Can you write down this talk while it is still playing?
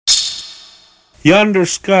Yonder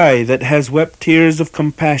sky that has wept tears of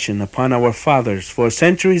compassion upon our fathers for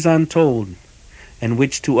centuries untold, and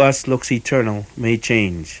which to us looks eternal, may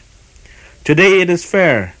change. Today it is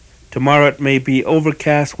fair, tomorrow it may be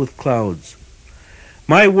overcast with clouds.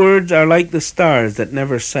 My words are like the stars that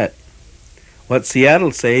never set. What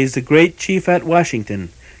Seattle says the great chief at Washington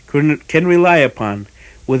can rely upon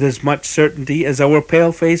with as much certainty as our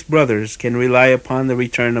pale-faced brothers can rely upon the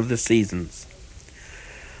return of the seasons.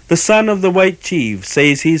 The son of the white chief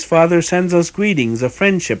says his father sends us greetings of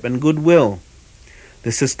friendship and goodwill.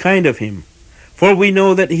 This is kind of him, for we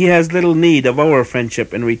know that he has little need of our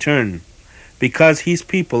friendship in return, because his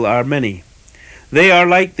people are many. They are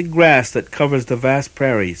like the grass that covers the vast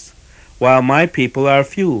prairies, while my people are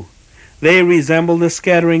few. They resemble the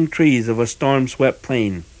scattering trees of a storm-swept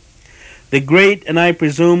plain. The great and I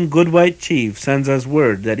presume good white chief sends us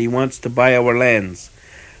word that he wants to buy our lands,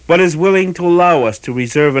 but is willing to allow us to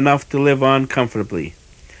reserve enough to live on comfortably.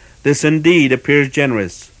 This indeed appears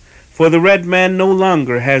generous, for the red man no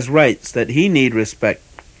longer has rights that he need respect,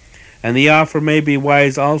 and the offer may be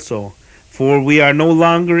wise also, for we are no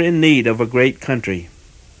longer in need of a great country.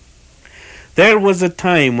 There was a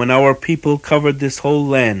time when our people covered this whole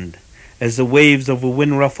land, as the waves of a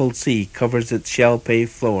wind-ruffled sea covers its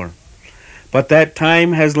shell-paved floor. But that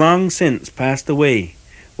time has long since passed away,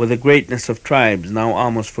 with the greatness of tribes now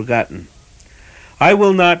almost forgotten. I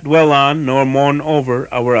will not dwell on nor mourn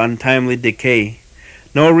over our untimely decay,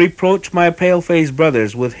 nor reproach my pale-faced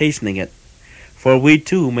brothers with hastening it, for we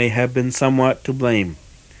too may have been somewhat to blame.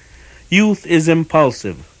 Youth is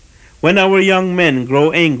impulsive. When our young men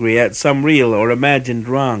grow angry at some real or imagined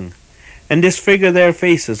wrong, and disfigure their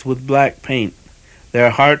faces with black paint, their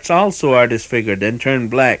hearts also are disfigured and turn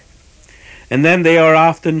black, and then they are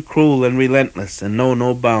often cruel and relentless and know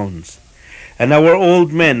no bounds, and our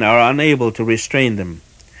old men are unable to restrain them.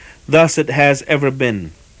 Thus it has ever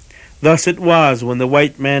been. Thus it was when the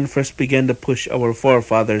white man first began to push our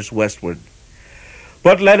forefathers westward.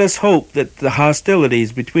 But let us hope that the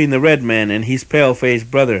hostilities between the red man and his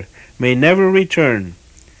pale-faced brother may never return.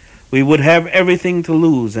 We would have everything to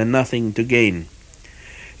lose and nothing to gain.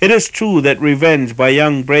 It is true that revenge by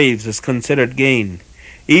young braves is considered gain,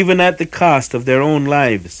 even at the cost of their own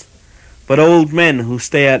lives, but old men who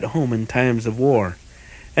stay at home in times of war,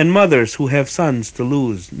 and mothers who have sons to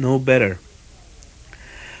lose, know better.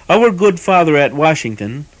 Our good father at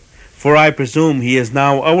Washington, for I presume he is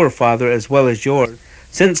now our father as well as yours,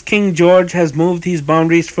 since King George has moved his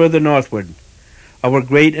boundaries further northward, our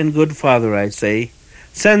great and good father, I say,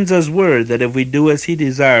 sends us word that if we do as he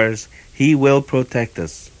desires, he will protect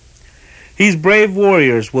us. His brave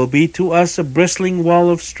warriors will be to us a bristling wall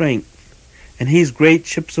of strength, and his great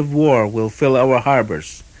ships of war will fill our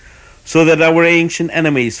harbors, so that our ancient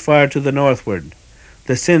enemies far to the northward,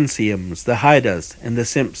 the Cinciums, the Haidas, and the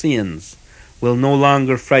Simpsians, will no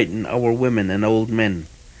longer frighten our women and old men.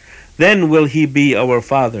 Then will he be our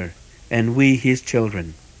father, and we his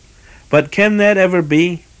children. But can that ever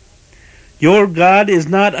be? Your God is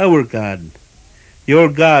not our God. Your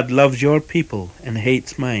God loves your people and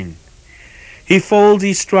hates mine. He folds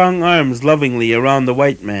his strong arms lovingly around the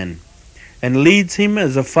white man, and leads him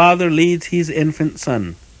as a father leads his infant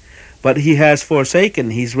son. But he has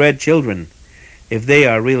forsaken his red children, if they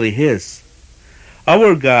are really his.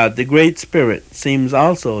 Our God, the Great Spirit, seems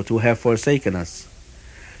also to have forsaken us.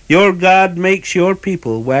 Your God makes your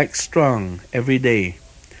people wax strong every day.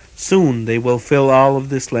 Soon they will fill all of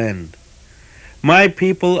this land. My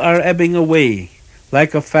people are ebbing away,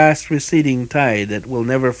 like a fast receding tide that will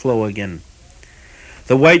never flow again.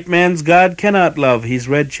 The white man's God cannot love his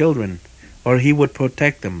red children, or he would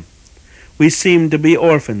protect them. We seem to be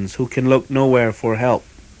orphans who can look nowhere for help.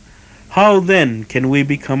 How then can we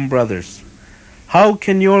become brothers? How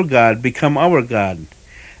can your God become our God,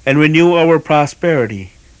 and renew our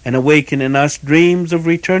prosperity, and awaken in us dreams of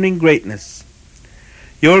returning greatness?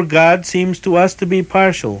 Your God seems to us to be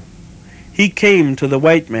partial. He came to the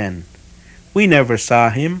white man. We never saw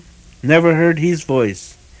him, never heard his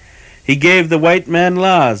voice. He gave the white man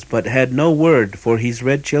laws, but had no word for his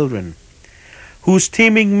red children, whose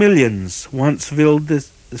teeming millions once filled this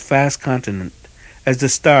vast continent, as the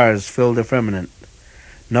stars fill the firmament.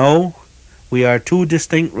 No, we are two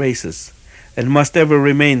distinct races, and must ever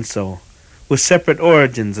remain so, with separate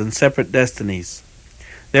origins and separate destinies.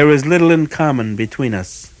 There is little in common between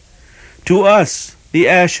us. To us, the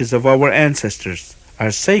ashes of our ancestors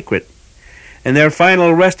are sacred, and their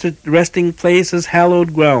final resting place is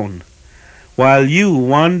hallowed ground, while you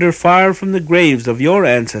wander far from the graves of your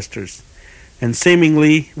ancestors, and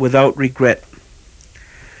seemingly without regret.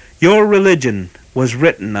 Your religion was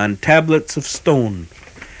written on tablets of stone,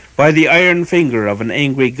 by the iron finger of an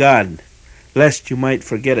angry God, lest you might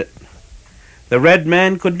forget it. The red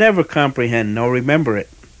man could never comprehend nor remember it.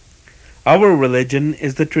 Our religion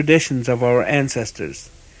is the traditions of our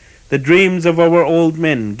ancestors, the dreams of our old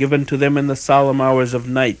men given to them in the solemn hours of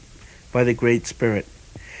night by the Great Spirit,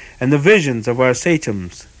 and the visions of our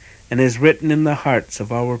sachems, and is written in the hearts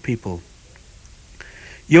of our people.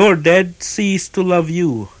 Your dead cease to love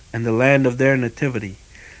you and the land of their nativity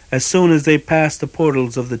as soon as they pass the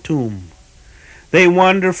portals of the tomb. They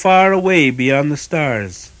wander far away beyond the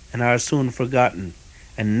stars and are soon forgotten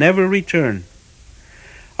and never return.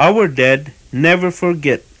 Our dead never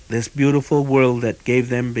forget this beautiful world that gave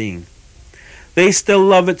them being. They still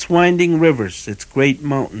love its winding rivers, its great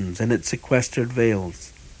mountains, and its sequestered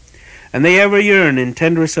vales. And they ever yearn in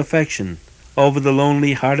tenderest affection over the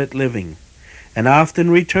lonely-hearted living, and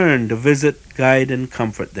often return to visit, guide, and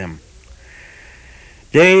comfort them.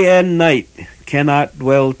 Day and night cannot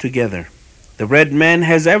dwell together. The red man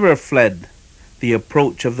has ever fled the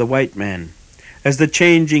approach of the white man, as the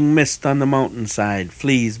changing mist on the mountainside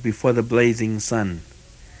flees before the blazing sun.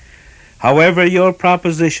 However, your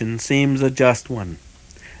proposition seems a just one,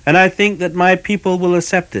 and I think that my people will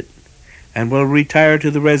accept it, and will retire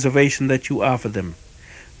to the reservation that you offer them.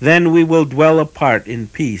 Then we will dwell apart in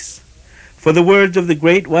peace, for the words of the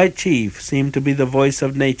great white chief seem to be the voice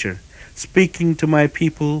of nature, speaking to my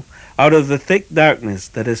people out of the thick darkness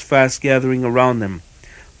that is fast gathering around them,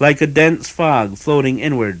 like a dense fog floating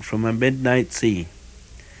inward from a midnight sea.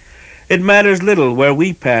 It matters little where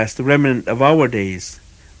we pass the remnant of our days.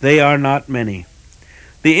 They are not many.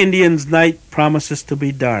 The Indian's night promises to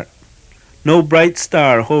be dark. No bright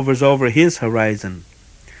star hovers over his horizon.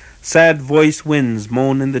 Sad-voiced winds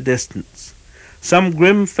moan in the distance. Some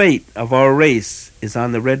grim fate of our race is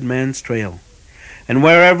on the red man's trail, and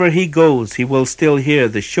wherever he goes he will still hear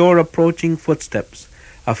the sure approaching footsteps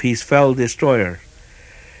of his fell destroyer,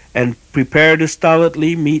 and prepare to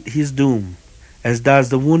stolidly meet his doom, as does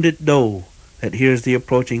the wounded doe that hears the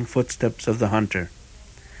approaching footsteps of the hunter.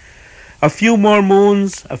 A few more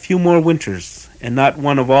moons, a few more winters, and not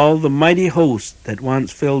one of all the mighty host that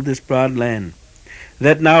once filled this broad land,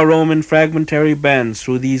 that now roam in fragmentary bands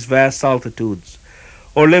through these vast solitudes,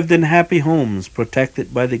 or lived in happy homes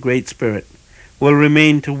protected by the Great Spirit, will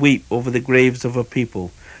remain to weep over the graves of a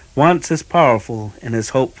people once as powerful and as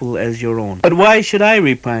hopeful as your own. But why should I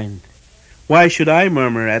repine? Why should I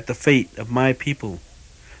murmur at the fate of my people?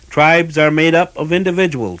 Tribes are made up of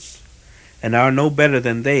individuals, and are no better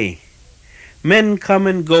than they. Men come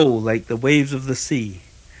and go like the waves of the sea,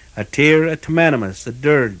 a tear, a temanimous, a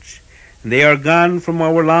dirge, and they are gone from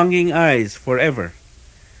our longing eyes forever.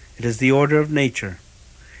 It is the order of nature.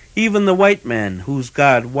 Even the white man, whose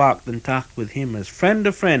God walked and talked with him as friend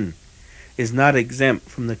to friend, is not exempt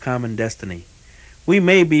from the common destiny. We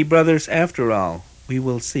may be brothers after all. We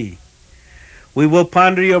will see. We will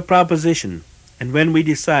ponder your proposition, and when we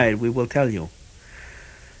decide, we will tell you.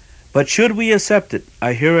 But should we accept it,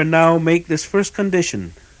 I here and now make this first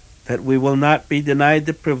condition, that we will not be denied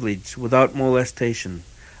the privilege, without molestation,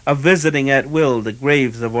 of visiting at will the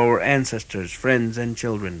graves of our ancestors, friends, and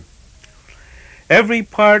children. Every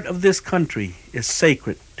part of this country is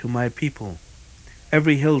sacred to my people.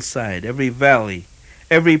 Every hillside, every valley,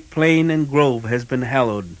 every plain and grove has been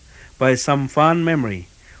hallowed by some fond memory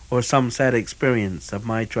or some sad experience of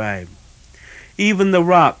my tribe. Even the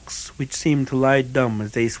rocks, which seem to lie dumb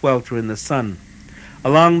as they swelter in the sun,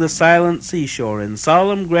 along the silent seashore in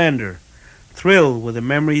solemn grandeur, thrill with the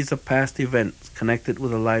memories of past events connected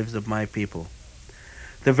with the lives of my people.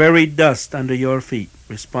 The very dust under your feet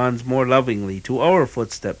responds more lovingly to our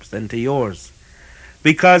footsteps than to yours,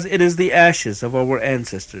 because it is the ashes of our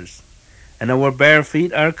ancestors, and our bare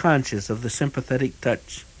feet are conscious of the sympathetic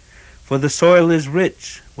touch, for the soil is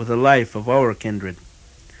rich with the life of our kindred.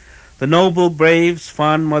 The noble braves,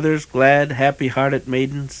 fond mothers, glad, happy-hearted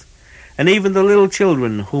maidens, and even the little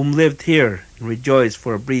children whom lived here and rejoiced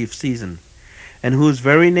for a brief season, and whose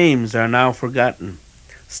very names are now forgotten,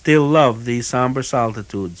 still love these somber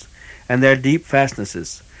solitudes and their deep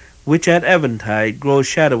fastnesses, which at eventide grow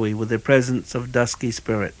shadowy with the presence of dusky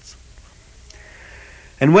spirits.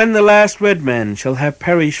 And when the last red man shall have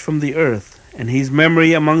perished from the earth, and his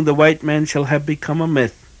memory among the white men shall have become a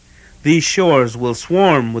myth, these shores will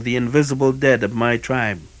swarm with the invisible dead of my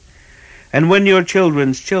tribe. And when your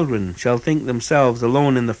children's children shall think themselves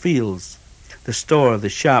alone in the fields, the store, the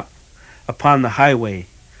shop, upon the highway,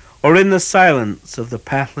 or in the silence of the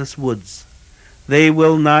pathless woods, they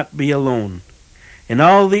will not be alone. In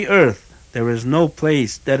all the earth there is no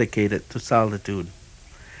place dedicated to solitude.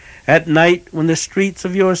 At night, when the streets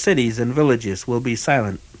of your cities and villages will be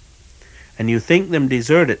silent, and you think them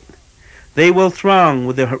deserted, they will throng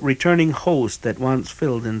with the returning host that once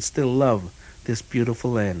filled and still love this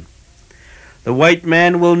beautiful land. The white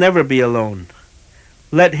man will never be alone.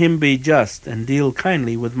 Let him be just and deal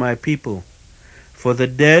kindly with my people, for the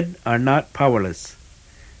dead are not powerless.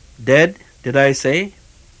 Dead, did I say?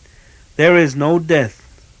 There is no death,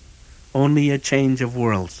 only a change of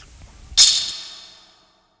worlds.